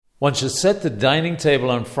One should set the dining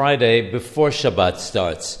table on Friday before Shabbat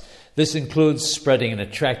starts. This includes spreading an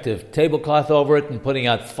attractive tablecloth over it and putting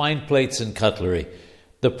out fine plates and cutlery.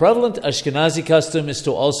 The prevalent Ashkenazi custom is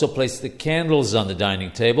to also place the candles on the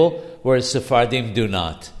dining table, whereas Sephardim do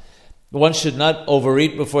not. One should not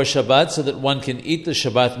overeat before Shabbat so that one can eat the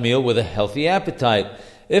Shabbat meal with a healthy appetite.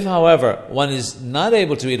 If, however, one is not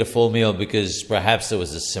able to eat a full meal because perhaps there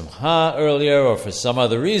was a simcha earlier or for some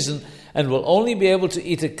other reason, and will only be able to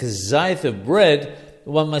eat a kazayth of bread,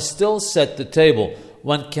 one must still set the table.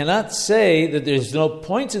 One cannot say that there is no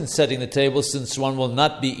point in setting the table since one will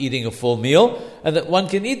not be eating a full meal, and that one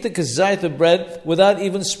can eat the kazayth of bread without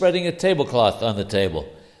even spreading a tablecloth on the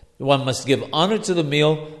table. One must give honor to the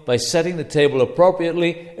meal by setting the table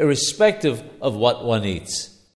appropriately, irrespective of what one eats.